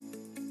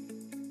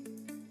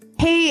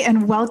Hey,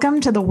 and welcome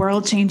to the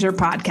World Changer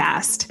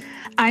podcast.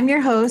 I'm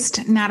your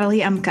host, Natalie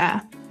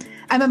Emka.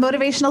 I'm a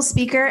motivational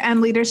speaker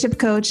and leadership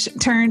coach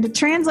turned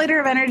translator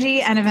of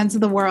energy and events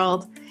of the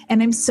world,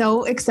 and I'm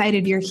so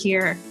excited you're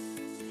here.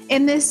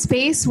 In this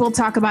space, we'll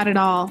talk about it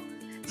all,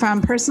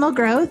 from personal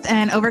growth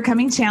and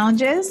overcoming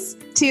challenges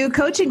to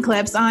coaching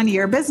clips on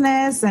your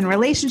business and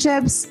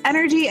relationships,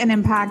 energy, and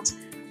impact.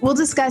 We'll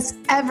discuss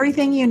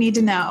everything you need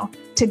to know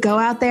to go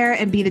out there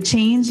and be the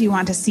change you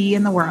want to see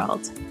in the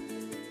world.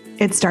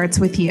 It starts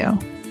with you.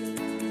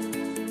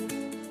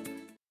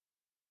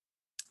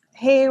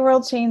 Hey,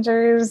 world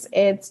changers.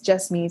 It's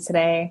just me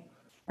today.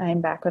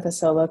 I'm back with a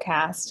solo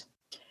cast.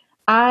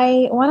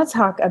 I want to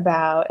talk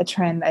about a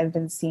trend I've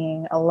been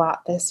seeing a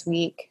lot this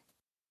week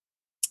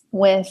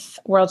with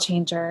world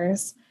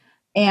changers,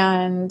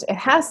 and it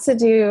has to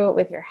do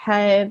with your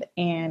head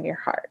and your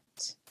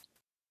heart.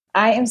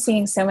 I am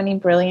seeing so many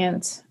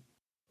brilliant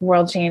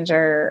world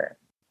changer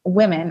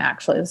women,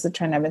 actually. This is a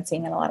trend I've been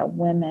seeing in a lot of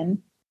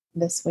women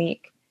this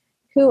week,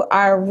 who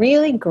are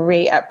really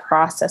great at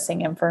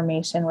processing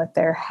information with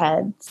their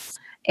heads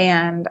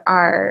and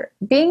are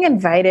being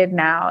invited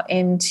now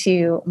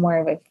into more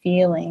of a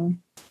feeling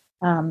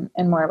and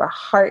more of a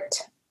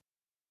heart,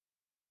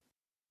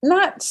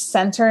 not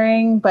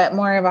centering, but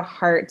more of a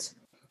heart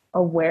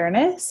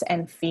awareness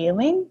and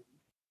feeling,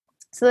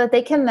 so that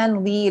they can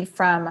then lead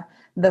from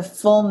the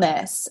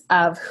fullness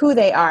of who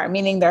they are,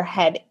 meaning their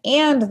head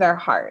and their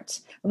heart,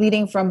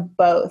 leading from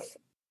both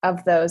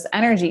of those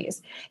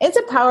energies. It's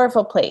a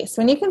powerful place.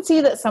 When you can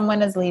see that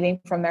someone is leading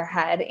from their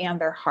head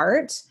and their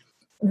heart,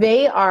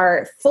 they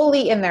are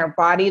fully in their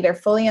body, they're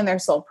fully in their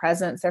soul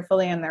presence, they're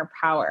fully in their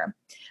power.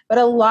 But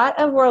a lot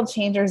of world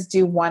changers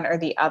do one or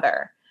the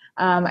other.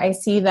 I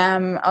see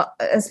them,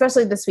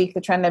 especially this week,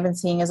 the trend I've been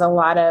seeing is a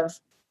lot of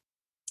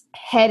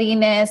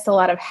headiness, a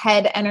lot of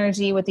head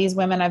energy with these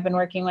women I've been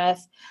working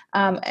with,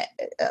 a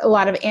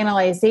lot of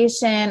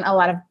analyzation, a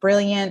lot of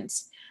brilliant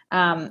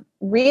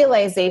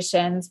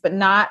realizations, but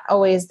not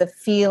always the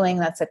feeling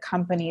that's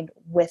accompanied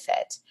with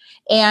it.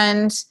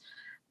 And,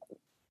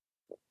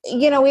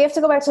 you know, we have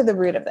to go back to the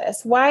root of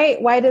this. Why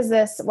does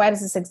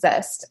this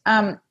exist?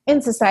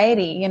 In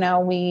society, you know,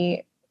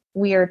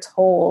 we are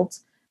told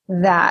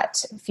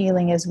that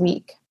feeling is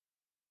weak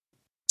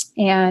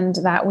and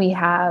that we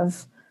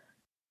have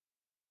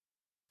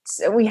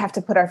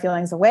to put our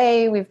feelings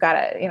away. We've got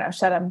to,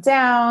 shut them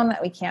down.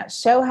 We can't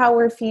show how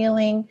we're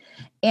feeling.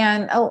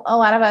 And a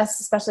lot of us,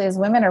 especially as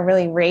women, are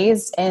really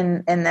raised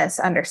in this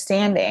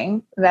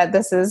understanding that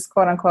this is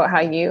quote unquote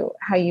how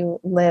you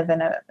live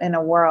in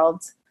a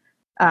world,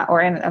 or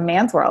in a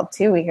man's world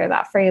too. We hear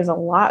that phrase a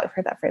lot. We've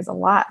heard that phrase a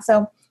lot.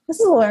 So this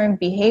is a learned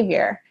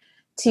behavior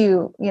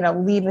to,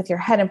 lead with your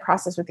head and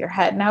process with your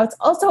head. Now, it's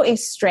also a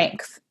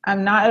strength.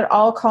 I'm not at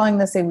all calling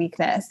this a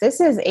weakness. This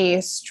is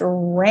a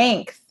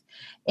strength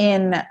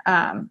in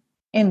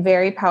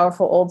very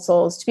powerful old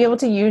souls to be able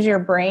to use your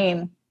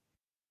brain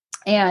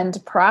and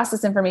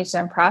process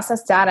information and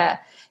process data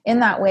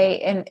in that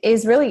way, and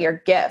is really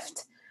your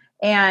gift.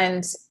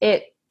 And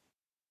it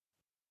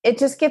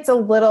just gets a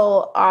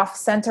little off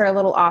center, a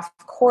little off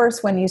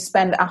course when you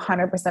spend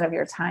 100% of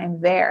your time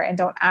there and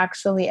don't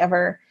actually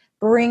ever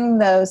bring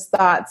those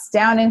thoughts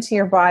down into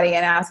your body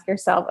and ask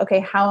yourself, okay,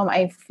 how am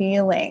I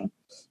feeling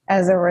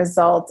as a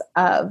result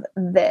of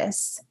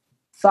this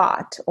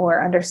thought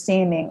or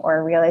understanding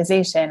or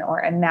realization or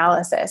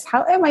analysis?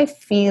 How am I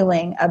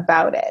feeling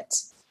about it?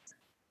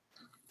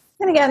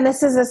 And again,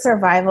 this is a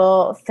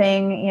survival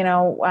thing.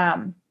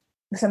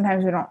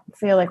 Sometimes we don't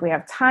feel like we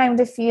have time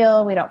to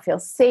feel. We don't feel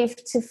safe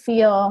to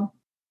feel.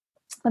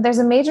 But there's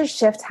a major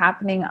shift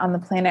happening on the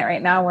planet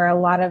right now where a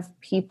lot of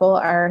people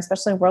are,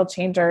 especially world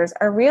changers,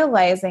 are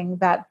realizing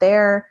that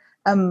their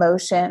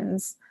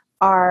emotions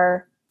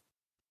are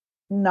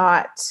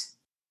not,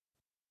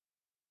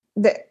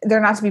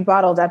 they're not to be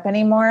bottled up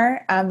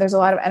anymore. There's a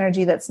lot of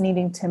energy that's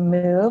needing to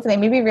move. They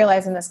may be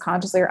realizing this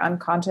consciously or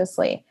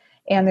unconsciously,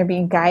 and they're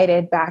being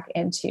guided back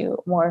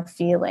into more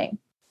feeling.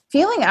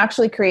 Feeling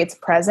actually creates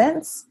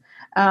presence.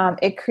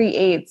 It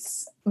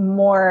creates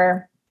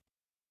more,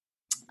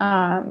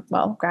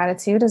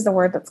 gratitude is the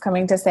word that's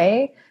coming to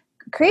say.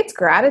 It creates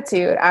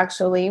gratitude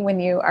actually when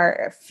you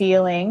are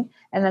feeling,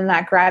 and then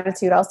that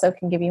gratitude also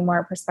can give you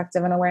more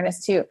perspective and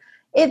awareness too.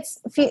 It's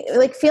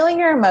like feeling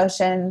your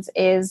emotions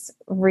is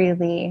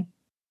really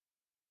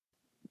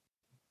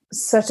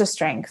such a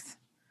strength,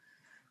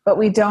 but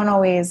we don't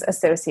always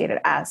associate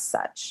it as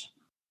such.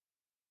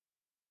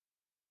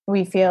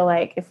 We feel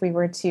like if we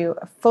were to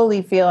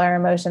fully feel our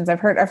emotions, I've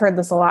heard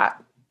this a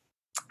lot,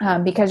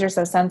 because you're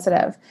so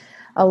sensitive.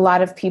 A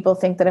lot of people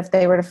think that if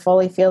they were to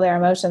fully feel their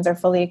emotions or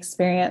fully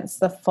experience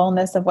the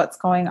fullness of what's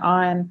going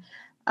on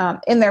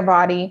in their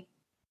body,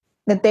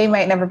 that they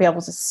might never be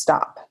able to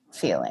stop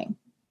feeling.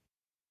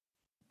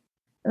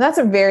 And that's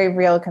a very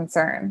real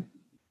concern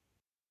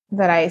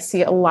that I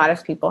see a lot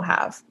of people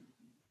have,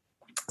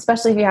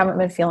 especially if you haven't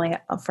been feeling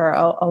it for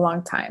a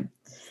long time.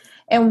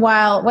 And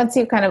once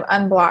you kind of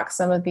unblock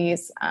some of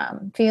these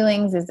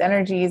feelings, these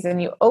energies,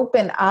 and you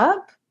open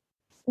up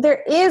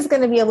there is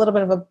going to be a little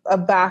bit of a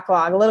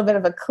backlog, a little bit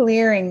of a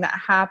clearing that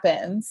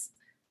happens.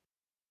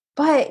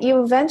 But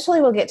you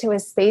eventually will get to a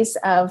space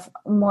of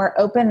more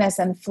openness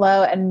and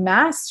flow and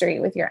mastery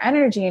with your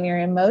energy and your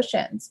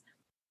emotions.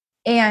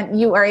 And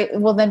you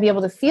will then be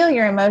able to feel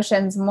your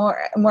emotions more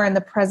in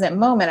the present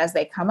moment as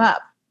they come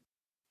up.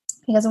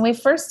 Because when we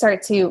first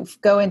start to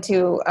go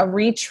into a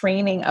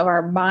retraining of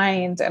our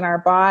mind and our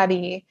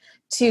body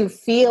to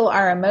feel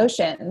our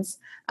emotions,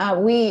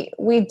 we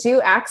do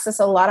access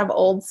a lot of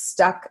old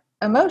stuck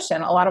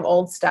emotion, a lot of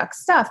old stuck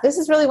stuff. This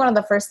is really one of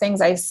the first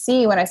things I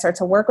see when I start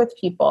to work with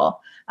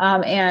people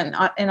and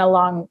in a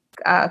long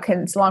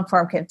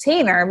form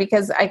container,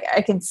 because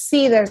I can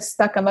see their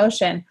stuck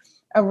emotion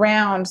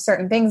around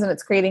certain things, and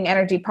it's creating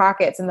energy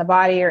pockets in the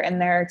body or in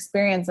their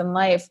experience in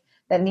life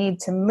that need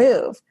to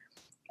move.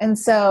 And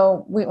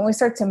so when we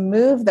start to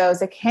move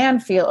those, it can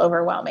feel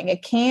overwhelming.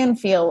 It can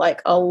feel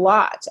like a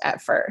lot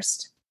at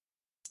first.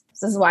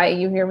 This is why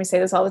you hear me say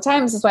this all the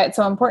time. This is why it's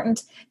so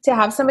important to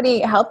have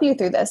somebody help you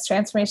through this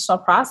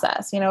transformational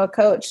process. A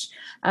coach,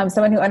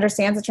 someone who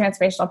understands the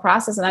transformational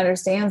process and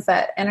understands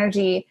that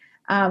energy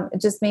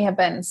just may have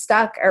been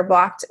stuck or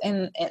blocked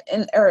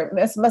or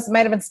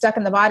might have been stuck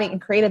in the body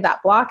and created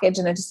that blockage,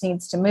 and it just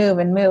needs to move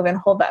and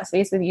hold that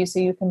space with you so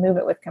you can move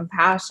it with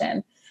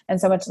compassion and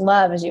so much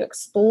love as you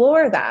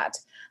explore that.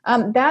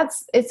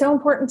 It's so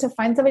important to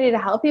find somebody to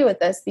help you with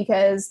this,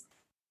 because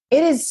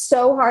it is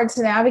so hard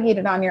to navigate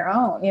it on your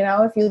own.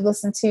 If you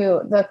listen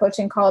to the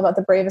coaching call about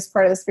the bravest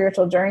part of the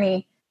spiritual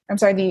journey,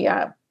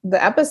 the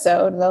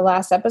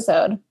last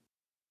episode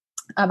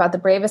about the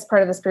bravest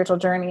part of the spiritual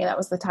journey, that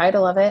was the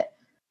title of it.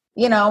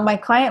 My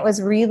client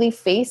was really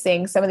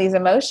facing some of these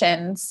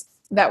emotions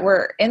that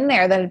were in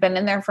there, that had been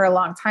in there for a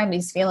long time,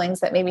 these feelings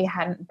that maybe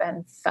hadn't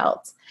been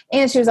felt.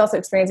 And she was also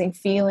experiencing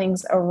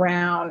feelings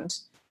around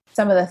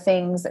some of the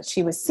things that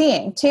she was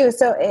seeing too.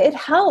 So it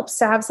helps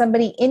to have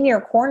somebody in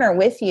your corner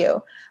with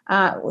you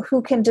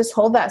who can just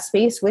hold that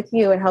space with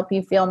you and help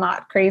you feel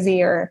not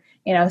crazy or,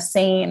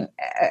 sane,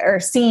 or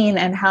seen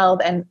and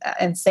held,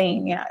 and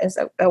sane, is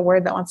a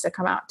word that wants to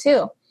come out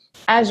too,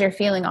 as you're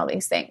feeling all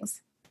these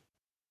things.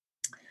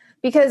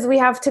 Because we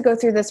have to go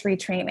through this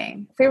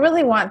retraining. If we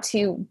really want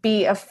to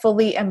be a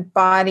fully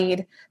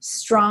embodied,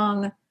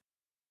 strong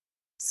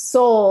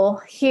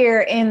soul here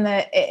in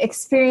the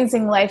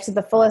experiencing life to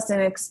the fullest and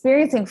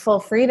experiencing full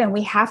freedom,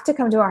 we have to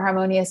come to a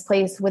harmonious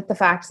place with the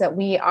fact that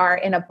we are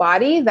in a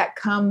body that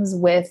comes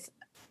with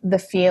the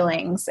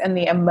feelings and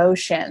the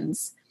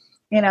emotions.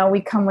 We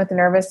come with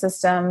nervous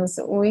systems.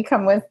 We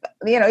come with,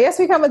 yes,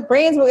 we come with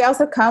brains, but we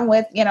also come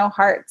with,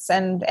 hearts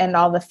and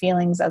all the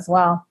feelings as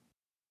well.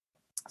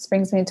 This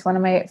brings me to one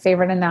of my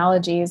favorite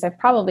analogies. I've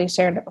probably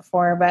shared it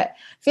before, but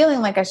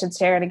feeling like I should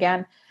share it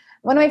again.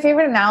 One of my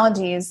favorite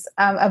analogies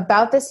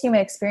about this human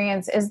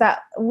experience is that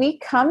we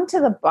come to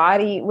the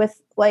body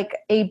with like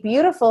a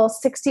beautiful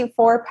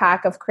 64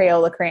 pack of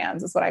Crayola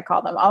crayons, is what I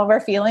call them. All of our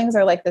feelings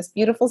are like this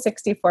beautiful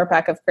 64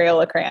 pack of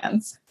Crayola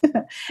crayons.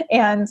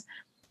 And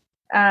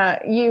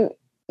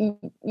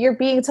you're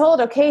being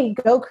told, okay,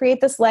 go create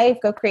this life,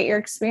 go create your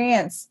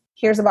experience.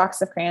 Here's a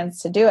box of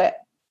crayons to do it.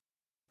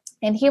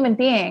 And human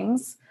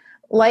beings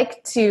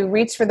like to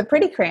reach for the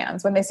pretty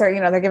crayons when they start,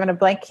 they're given a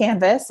blank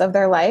canvas of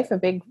their life, a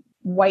big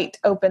white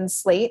open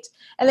slate,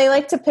 and they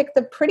like to pick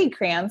the pretty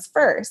crayons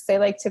first. They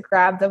like to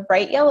grab the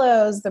bright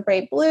yellows, the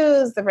bright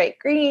blues, the bright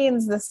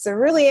greens, the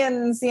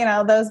ceruleans,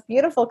 those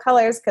beautiful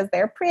colors, because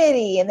they're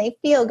pretty and they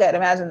feel good.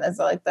 Imagine those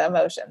are like the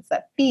emotions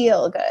that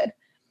feel good.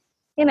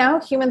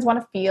 Humans want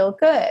to feel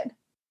good.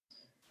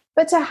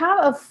 But to have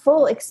a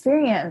full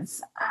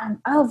experience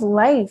of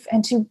life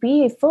and to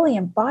be a fully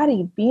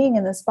embodied being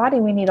in this body,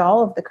 we need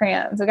all of the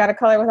crayons. We got to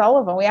color with all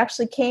of them. We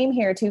actually came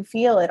here to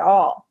feel it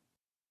all.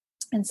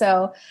 And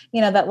so,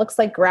 that looks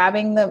like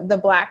grabbing the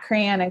black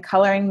crayon and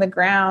coloring the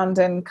ground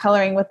and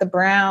coloring with the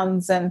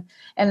browns and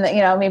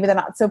maybe the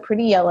not so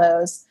pretty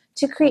yellows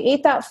to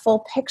create that full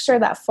picture,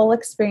 that full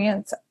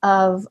experience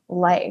of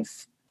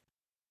life.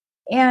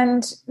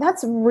 And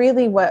that's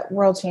really what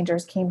World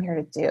Changers came here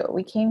to do.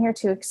 We came here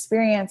to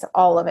experience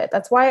all of it.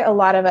 That's why a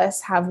lot of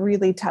us have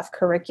really tough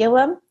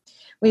curriculum.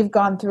 We've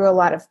gone through a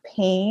lot of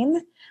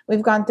pain.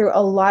 We've gone through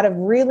a lot of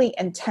really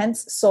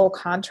intense soul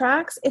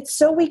contracts. It's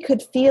so we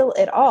could feel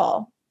it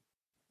all,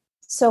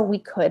 so we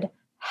could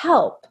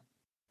help.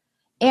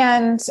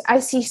 And I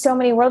see so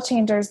many world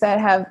changers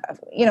that have,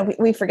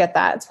 we forget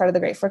that. It's part of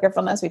the great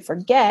forgetfulness. We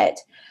forget,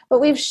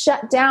 but we've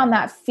shut down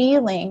that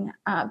feeling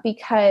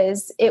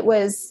because it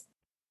was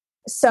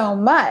so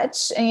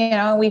much.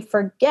 And, we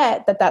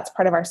forget that that's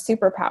part of our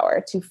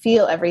superpower, to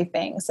feel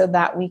everything so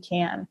that we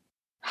can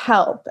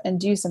help and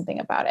do something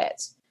about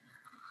it.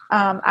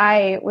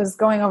 I was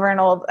going over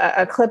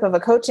a clip of a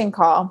coaching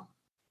call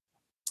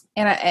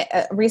and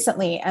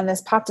recently, and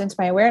this popped into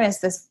my awareness.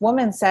 This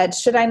woman said,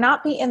 should I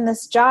not be in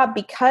this job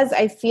because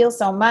I feel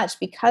so much,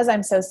 because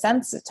I'm so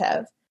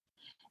sensitive?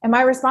 And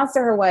my response to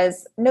her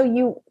was,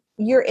 no,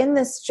 you're in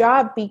this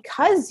job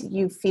because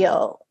you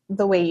feel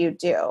the way you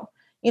do,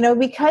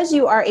 because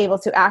you are able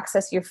to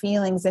access your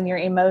feelings and your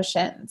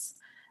emotions.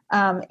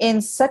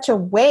 in such a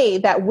way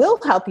that will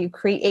help you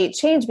create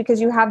change,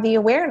 because you have the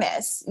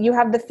awareness, you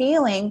have the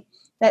feeling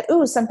that,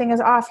 ooh, something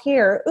is off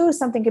here. Ooh,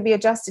 something could be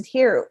adjusted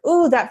here.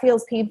 Ooh, that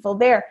feels painful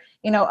there,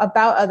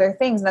 about other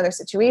things and other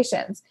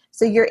situations.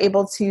 So you're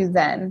able to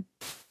then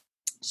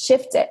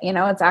shift it.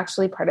 It's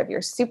actually part of your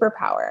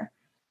superpower.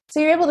 So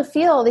you're able to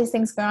feel all these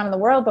things going on in the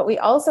world, but we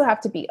also have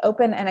to be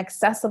open and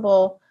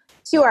accessible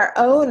to our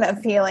own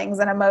feelings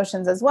and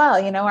emotions as well,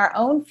 our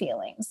own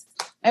feelings.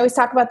 I always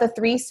talk about the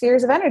 3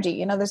 spheres of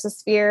energy. There's a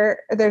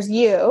sphere, there's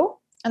you,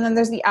 and then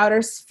there's the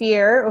outer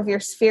sphere of your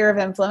sphere of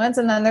influence,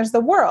 and then there's the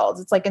world.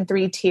 It's like in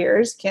 3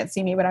 tiers. Can't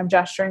see me, but I'm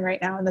gesturing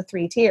right now in the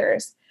 3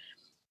 tiers.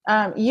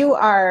 You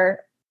are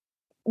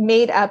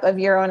made up of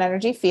your own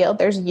energy field.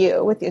 There's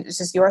you, it's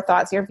just your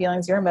thoughts, your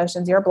feelings, your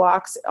emotions, your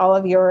blocks, all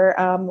of your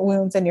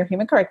wounds and your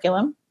human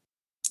curriculum.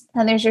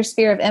 And there's your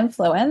sphere of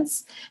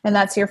influence, and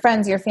that's your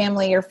friends, your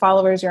family, your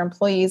followers, your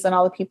employees, and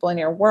all the people in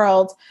your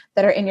world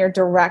that are in your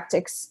direct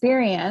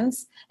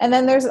experience. And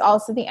then there's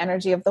also the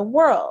energy of the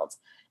world.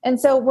 And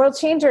so world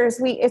changers,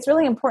 it's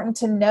really important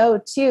to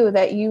know too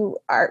that you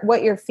are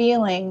what you're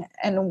feeling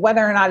and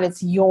whether or not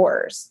it's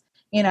yours,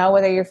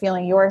 whether you're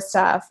feeling your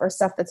stuff or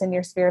stuff that's in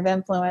your sphere of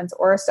influence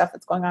or stuff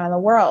that's going on in the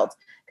world,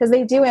 because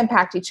they do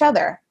impact each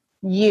other.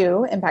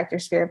 You impact your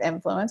sphere of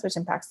influence, which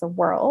impacts the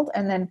world.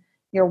 And then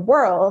your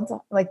world,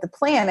 like the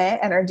planet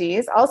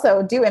energies,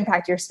 also do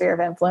impact your sphere of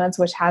influence,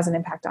 which has an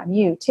impact on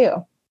you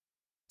too.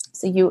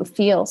 So you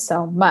feel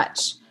so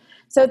much.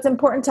 So it's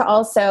important to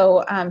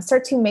also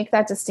start to make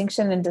that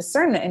distinction and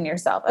discernment in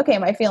yourself. Okay,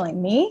 am I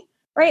feeling me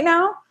right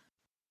now?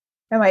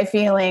 Am I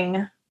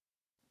feeling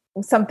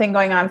something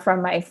going on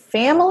from my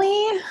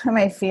family? Am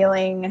I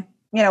feeling,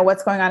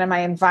 what's going on in my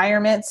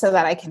environment so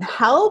that I can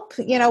help,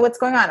 what's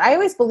going on? I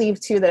always believe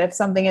too, that if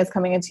something is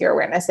coming into your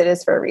awareness, it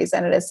is for a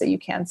reason. It is so you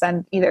can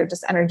send either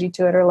just energy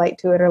to it or light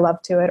to it or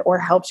love to it or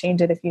help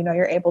change it if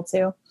you're able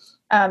to.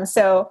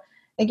 So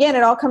again,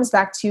 it all comes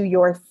back to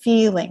your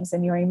feelings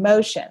and your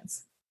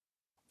emotions.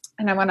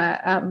 And I want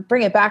to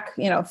bring it back,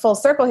 full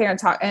circle here and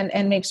talk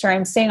and make sure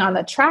I'm staying on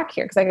the track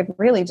here, because I could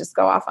really just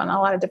go off on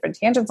a lot of different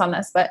tangents on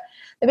this. But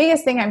the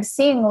biggest thing I'm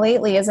seeing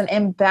lately is an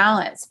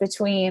imbalance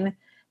between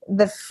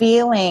the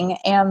feeling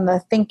and the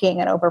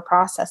thinking and over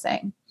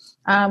processing.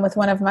 With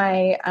one of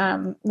my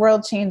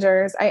world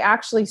changers, I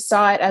actually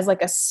saw it as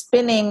like a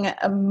spinning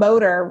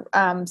motor,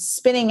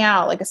 spinning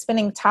out, like a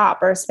spinning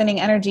top or a spinning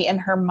energy in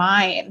her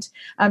mind,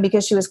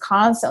 because she was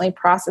constantly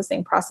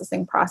processing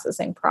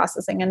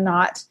and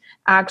not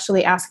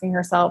actually asking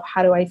herself,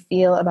 how do I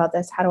feel about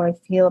this? How do I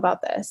feel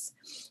about this?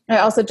 I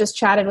also just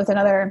chatted with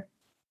another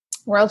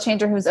world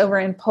changer who's over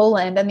in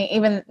Poland, and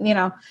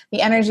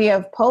the energy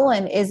of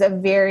Poland is a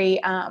very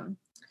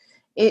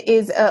it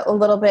is a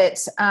little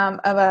bit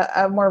of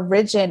a more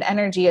rigid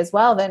energy as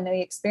well than we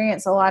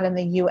experience a lot in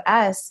the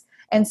US.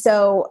 And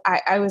so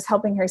I was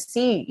helping her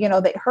see,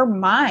 that her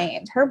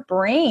mind, her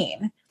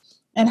brain,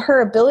 and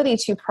her ability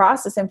to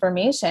process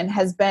information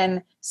has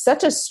been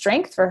such a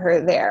strength for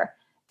her there,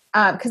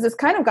 because it's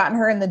kind of gotten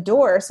her in the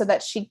door so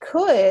that she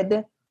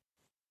could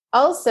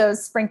also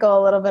sprinkle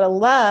a little bit of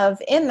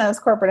love in those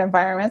corporate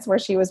environments where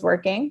she was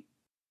working,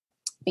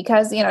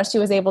 because, she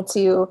was able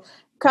to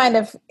kind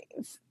of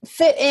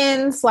fit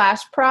in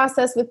 /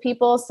 process with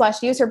people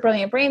 / use her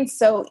brilliant brain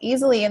so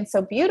easily and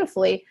so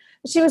beautifully.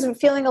 She was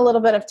feeling a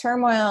little bit of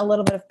turmoil, a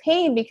little bit of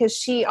pain, because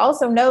she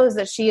also knows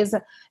that she is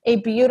a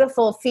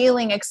beautiful,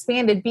 feeling,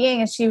 expanded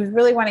being, and she was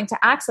really wanting to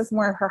access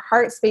more of her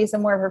heart space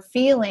and more of her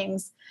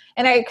feelings.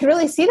 And I could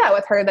really see that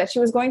with her, that she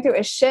was going through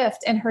a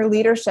shift in her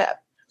leadership,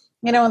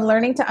 and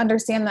learning to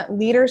understand that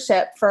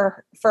leadership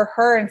for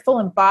her, and full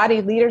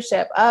embodied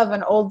leadership of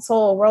an old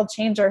soul world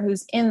changer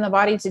who's in the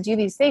body to do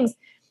these things,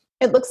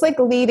 it looks like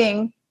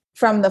leading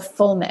from the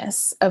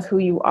fullness of who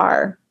you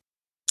are,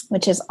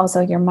 which is also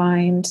your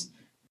mind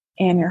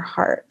and your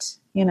heart.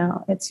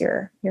 It's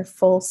your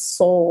full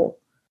soul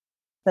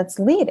that's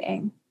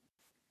leading.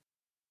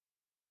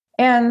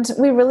 And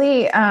we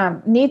really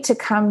need to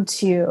come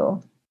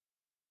to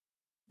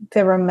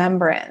the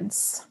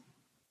remembrance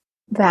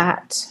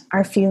that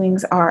our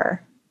feelings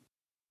are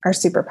our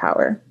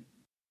superpower.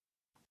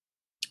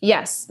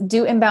 Yes.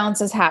 Do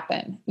imbalances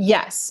happen?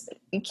 Yes.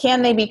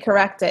 Can they be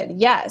corrected?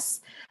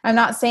 Yes. I'm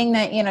not saying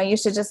that, you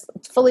should just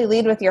fully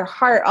lead with your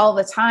heart all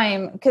the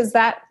time, because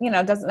that,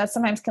 that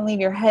sometimes can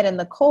leave your head in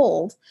the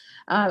cold,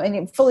 and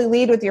you fully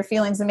lead with your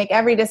feelings and make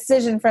every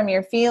decision from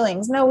your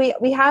feelings. No,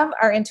 we have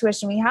our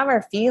intuition, we have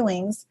our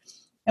feelings,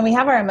 and we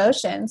have our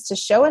emotions to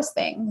show us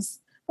things.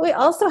 But we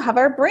also have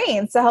our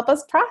brains to help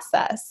us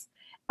process.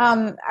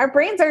 Our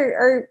brains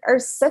are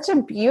such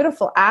a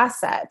beautiful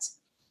asset.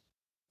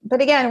 But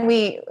again,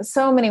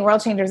 so many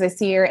world changers I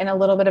see are in a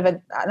little bit of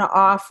an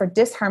off or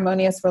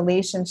disharmonious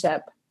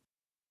relationship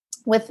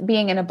with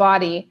being in a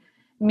body,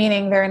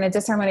 meaning they're in a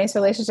disharmonious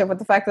relationship with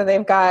the fact that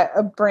they've got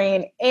a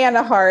brain and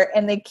a heart,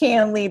 and they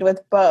can lead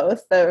with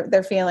both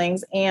their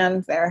feelings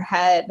and their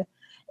head.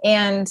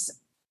 And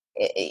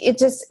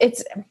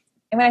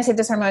and when I say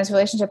disharmonious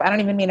relationship, I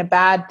don't even mean a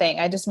bad thing.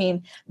 I just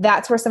mean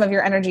that's where some of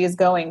your energy is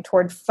going,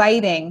 toward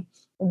fighting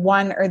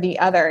one or the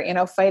other,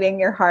 fighting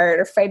your heart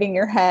or fighting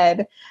your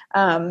head,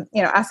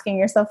 asking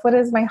yourself, what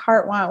does my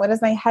heart want? What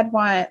does my head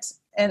want?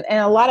 And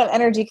a lot of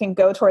energy can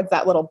go towards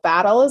that little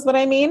battle is what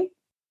I mean.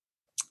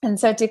 And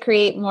so to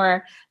create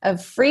more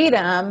of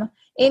freedom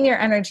in your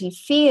energy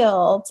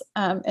field,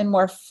 and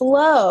more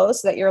flow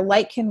so that your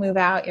light can move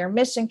out, your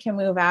mission can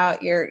move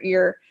out,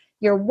 your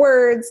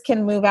words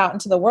can move out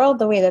into the world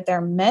the way that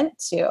they're meant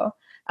to.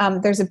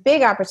 There's a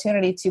big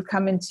opportunity to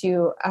come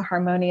into a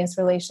harmonious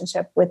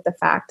relationship with the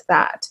fact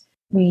that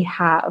we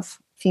have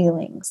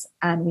feelings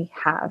and we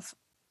have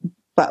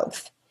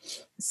both.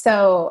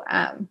 So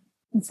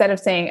instead of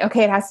saying,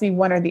 okay, it has to be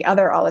one or the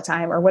other all the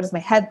time, or what is my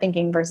head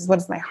thinking versus what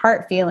is my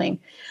heart feeling,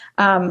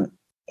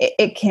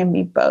 it can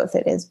be both.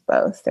 It is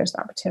both. There's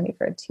an opportunity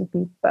for it to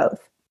be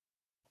both.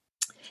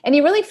 And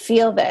you really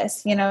feel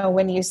this,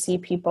 when you see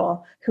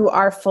people who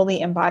are fully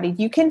embodied,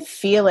 you can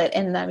feel it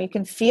in them. You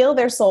can feel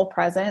their soul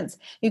presence.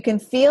 You can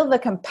feel the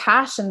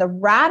compassion, the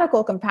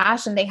radical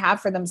compassion they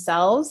have for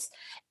themselves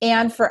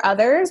and for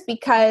others,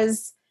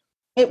 because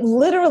it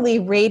literally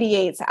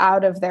radiates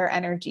out of their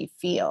energy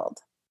field.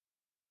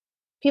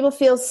 People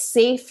feel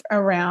safe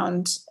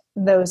around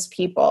those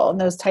people and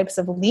those types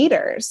of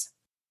leaders.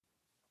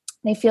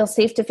 They feel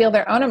safe to feel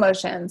their own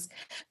emotions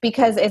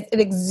because it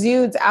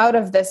exudes out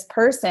of this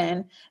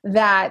person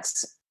that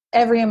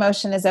every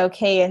emotion is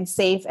okay and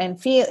safe,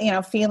 and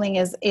feeling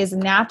is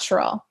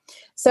natural.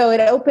 So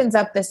it opens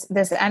up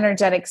this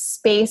energetic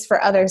space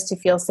for others to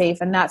feel safe.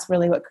 And that's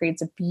really what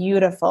creates a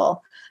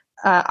beautiful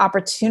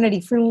opportunity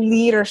for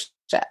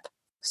leadership,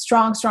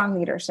 strong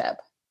leadership.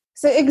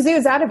 So it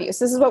exudes out of you.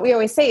 So this is what we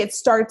always say. It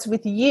starts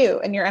with you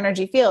and your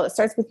energy field. It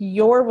starts with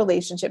your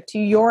relationship to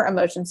your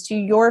emotions, to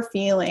your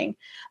feeling,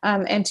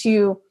 and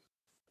to,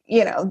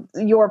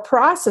 your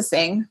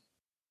processing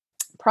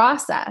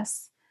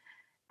process.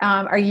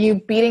 Are you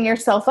beating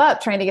yourself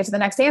up trying to get to the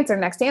next answer?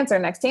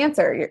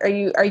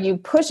 Are you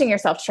pushing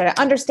yourself to try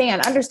to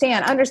understand,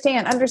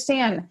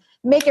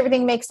 make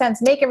everything make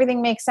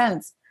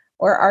sense?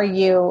 Or are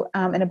you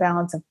in a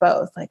balance of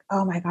both? Like,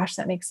 oh my gosh,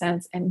 that makes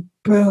sense. And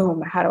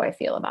boom, how do I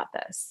feel about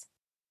this?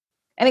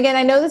 And again,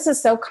 I know this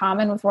is so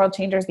common with world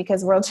changers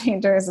because world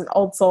changers and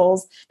old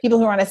souls, people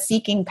who are on a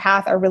seeking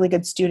path, are really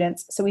good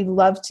students. So we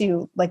love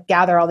to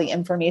gather all the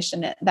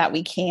information that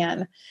we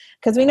can,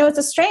 because we know it's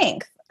a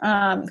strength,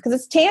 because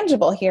it's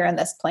tangible here on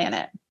this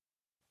planet.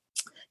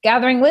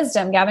 Gathering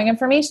wisdom, gathering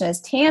information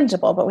is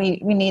tangible, but we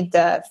need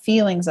the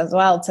feelings as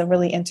well to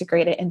really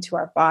integrate it into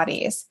our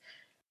bodies.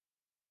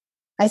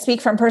 I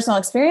speak from personal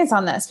experience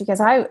on this because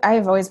I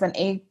have always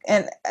been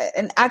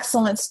an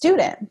excellent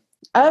student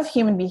of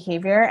human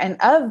behavior and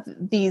of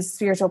these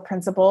spiritual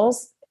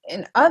principles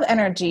and of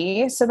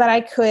energy so that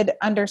I could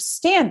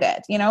understand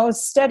it,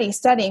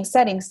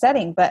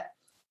 studying. But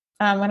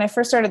when I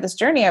first started this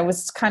journey, I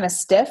was kind of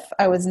stiff.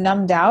 I was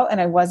numbed out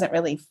and I wasn't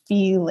really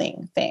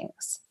feeling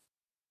things.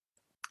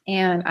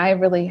 And I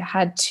really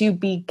had to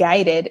be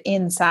guided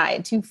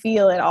inside to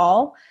feel it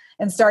all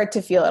and start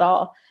to feel it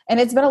all. And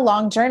it's been a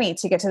long journey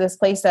to get to this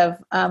place of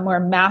more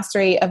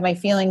mastery of my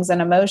feelings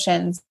and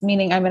emotions,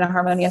 meaning I'm in a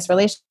harmonious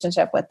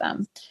relationship with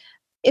them.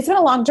 It's been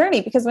a long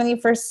journey because when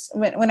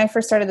I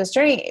first started this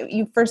journey,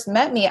 you first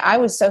met me, I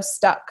was so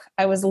stuck.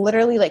 I was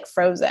literally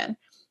frozen.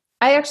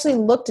 I actually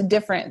looked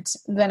different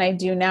than I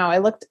do now. I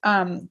looked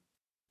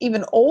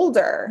even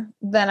older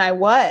than I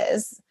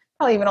was,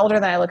 probably even older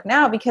than I look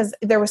now, because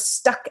there was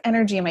stuck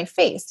energy in my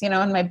face, in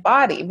my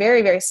body,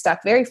 very, very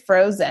stuck, very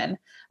frozen,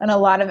 and a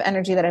lot of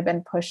energy that had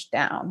been pushed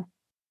down.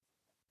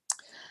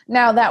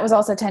 Now, that was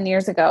also 10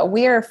 years ago.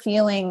 We are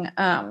feeling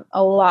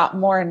a lot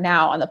more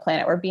now on the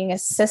planet. We're being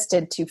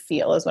assisted to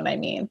feel is what I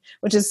mean,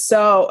 which is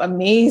so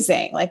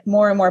amazing.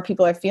 More and more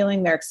people are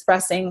feeling, they're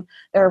expressing,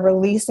 they're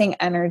releasing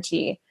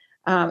energy,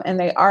 and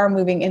they are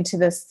moving into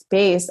this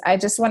space. I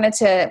just wanted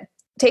to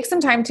take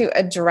some time to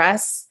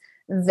address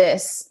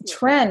this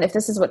trend, if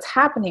this is what's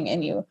happening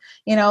in you.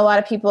 A lot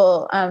of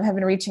people have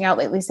been reaching out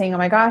lately saying, oh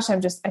my gosh,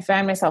 I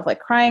find myself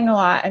crying a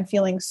lot. I'm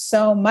feeling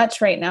so much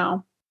right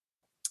now.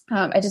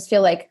 I just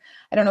feel like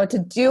I don't know what to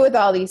do with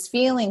all these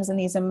feelings and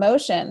these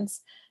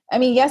emotions. I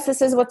mean, yes, this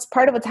is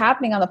part of what's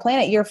happening on the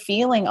planet. You're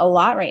feeling a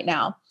lot right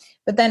now,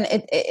 but then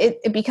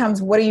it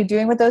becomes, what are you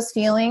doing with those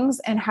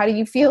feelings? And how do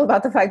you feel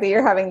about the fact that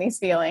you're having these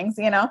feelings,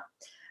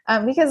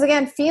 because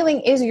again,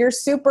 feeling is your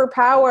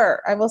superpower.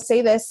 I will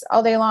say this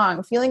all day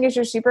long. Feeling is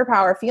your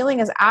superpower. Feeling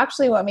is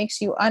actually what makes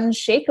you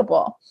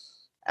unshakable.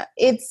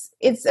 It's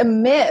a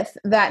myth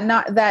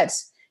that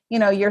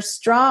you're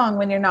strong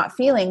when you're not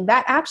feeling.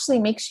 That actually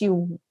makes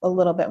you a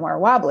little bit more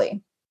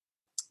wobbly.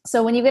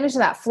 So when you get into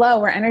that flow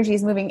where energy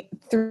is moving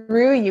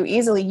through you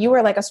easily, you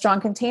are like a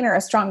strong container,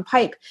 a strong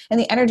pipe, and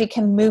the energy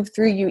can move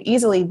through you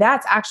easily.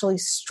 That's actually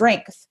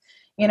strength.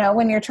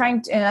 When you're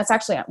trying to, and that's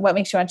actually what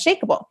makes you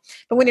unshakable.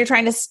 But when you're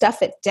trying to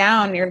stuff it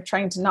down, you're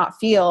trying to not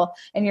feel,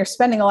 and you're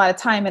spending a lot of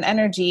time and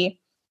energy,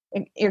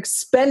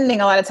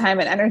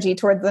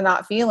 towards the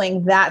not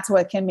feeling, that's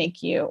what can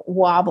make you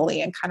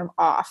wobbly and kind of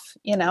off,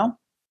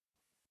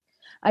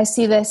 I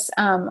see this,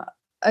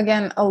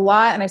 again, a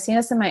lot, and I've seen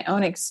this in my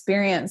own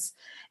experience.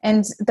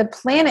 And the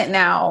planet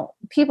now,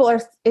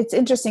 it's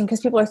interesting because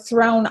people are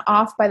thrown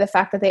off by the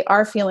fact that they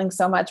are feeling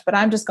so much, but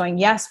I'm just going,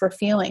 yes, we're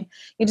feeling.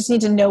 You just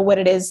need to know what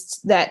it is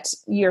that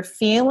you're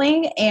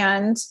feeling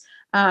and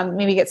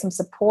maybe get some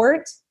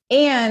support.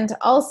 And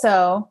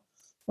also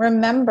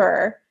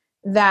remember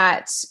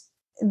that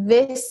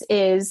this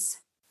is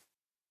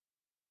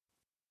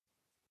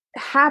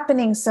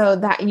happening so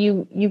that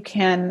you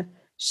can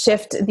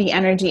shift the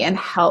energy and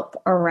help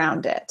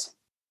around it.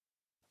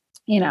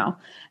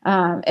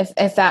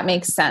 If that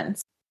makes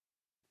sense.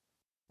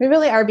 We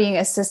really are being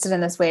assisted in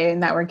this way,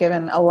 and that we're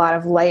given a lot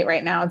of light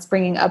right now. It's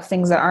bringing up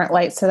things that aren't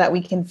light so that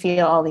we can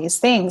feel all these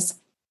things.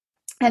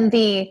 And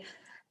the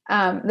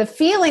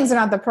feelings are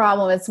not the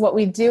problem. It's what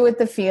we do with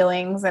the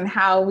feelings and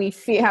how we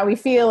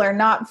feel or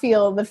not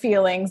feel the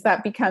feelings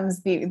that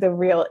becomes the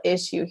real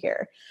issue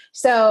here.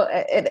 So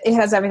it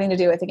has everything to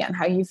do with, again,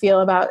 how you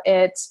feel about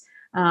it.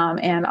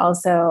 And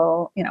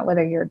also,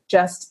 whether you're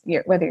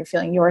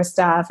feeling your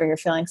stuff or you're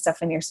feeling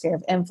stuff in your sphere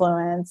of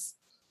influence,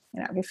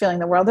 if you're feeling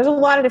the world, there's a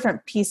lot of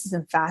different pieces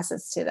and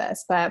facets to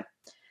this, but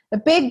the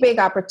big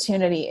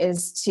opportunity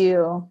is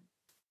to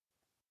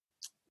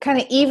kind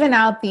of even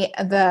out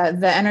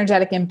the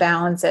energetic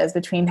imbalances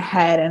between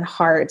head and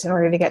heart in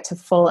order to get to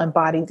full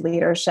embodied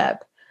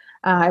leadership.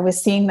 I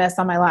was seeing this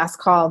on my last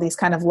call, these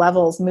kind of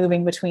levels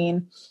moving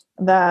between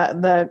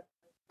the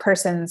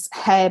person's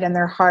head and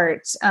their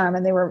heart.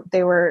 And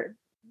they were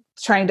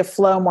trying to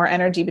flow more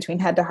energy between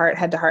head to heart,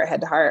 head to heart,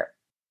 head to heart.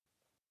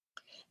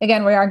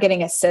 Again, we are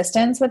getting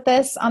assistance with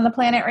this on the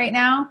planet right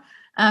now.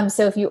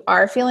 So if you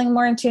are feeling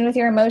more in tune with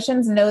your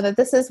emotions, know that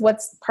this is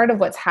what's part of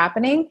what's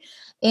happening.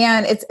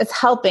 And it's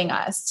helping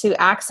us to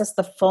access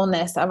the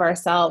fullness of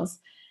ourselves.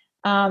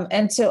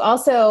 And to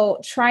also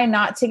try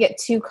not to get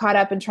too caught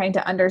up in trying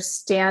to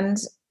understand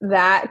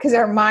that, because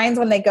our minds,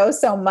 when they go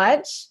so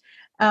much,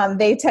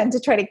 they tend to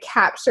try to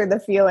capture the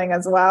feeling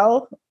as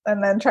well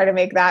and then try to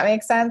make that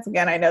make sense.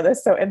 Again, I know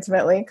this so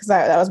intimately because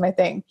that was my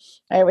thing.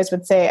 I always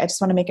would say, I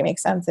just want to make it make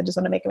sense. I just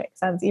want to make it make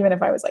sense, even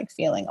if I was like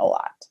feeling a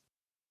lot.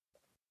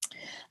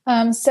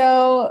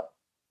 So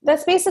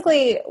that's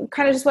basically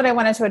kind of just what I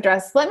wanted to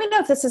address. Let me know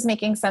if this is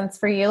making sense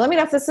for you. Let me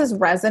know if this is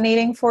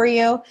resonating for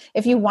you.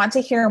 If you want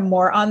to hear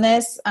more on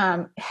this,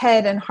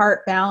 head and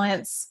heart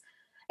balance.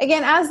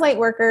 Again, as light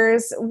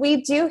workers,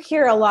 we do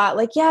hear a lot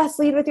like, yes,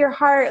 lead with your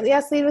heart.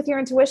 Yes, lead with your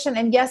intuition.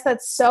 And yes,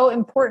 that's so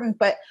important.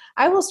 But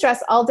I will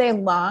stress all day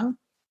long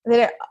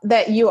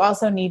that you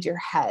also need your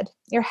head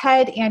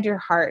and your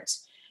heart.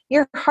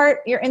 Your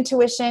heart, your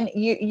intuition,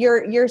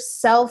 your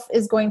self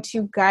is going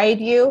to guide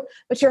you,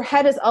 but your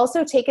head is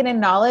also taken in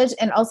knowledge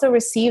and also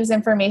receives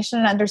information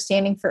and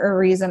understanding for a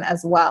reason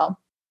as well.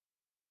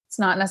 It's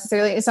not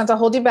to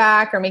hold you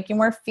back or make you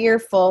more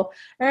fearful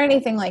or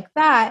anything like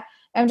that.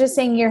 I'm just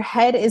saying your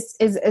head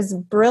is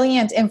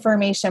brilliant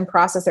information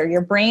processor.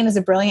 Your brain is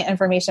a brilliant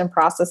information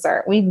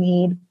processor. We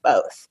need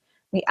both.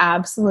 We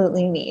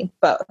absolutely need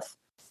both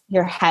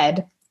your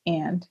head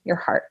and your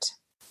heart.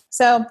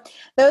 So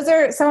those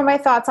are some of my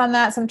thoughts on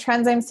that, some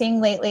trends I'm seeing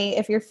lately.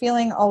 If you're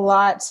feeling a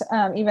lot,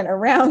 even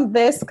around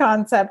this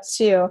concept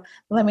too,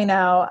 let me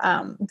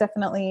know.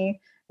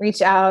 Definitely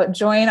reach out,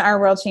 join our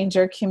World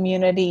Changer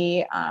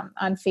community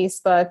on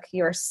Facebook.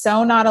 You're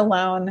so not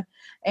alone.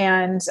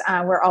 And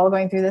we're all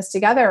going through this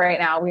together right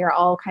now. We are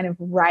all kind of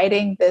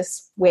riding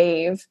this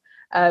wave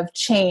of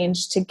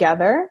change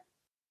together.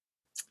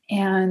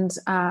 And,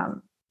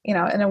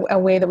 in a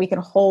way that we can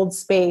hold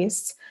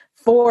space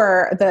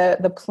for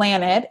the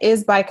planet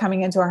is by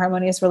coming into a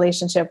harmonious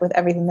relationship with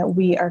everything that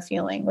we are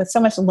feeling, with so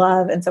much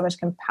love and so much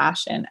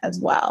compassion as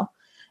well,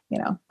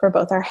 for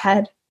both our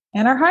head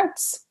and our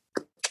hearts.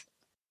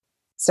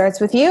 Starts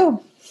with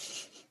you.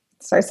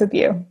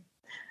 All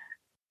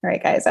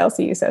right, guys, I'll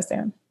see you so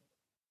soon.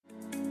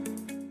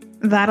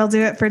 That'll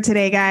do it for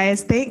today,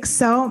 guys. Thanks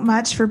so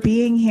much for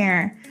being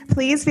here.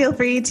 Please feel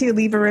free to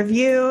leave a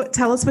review,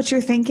 tell us what you're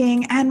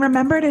thinking, and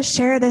remember to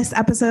share this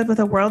episode with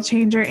a world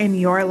changer in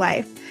your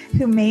life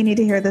who may need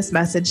to hear this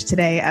message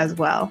today as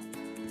well.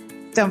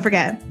 Don't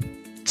forget,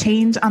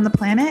 change on the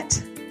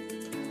planet,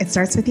 it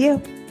starts with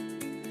you.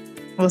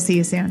 We'll see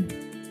you soon.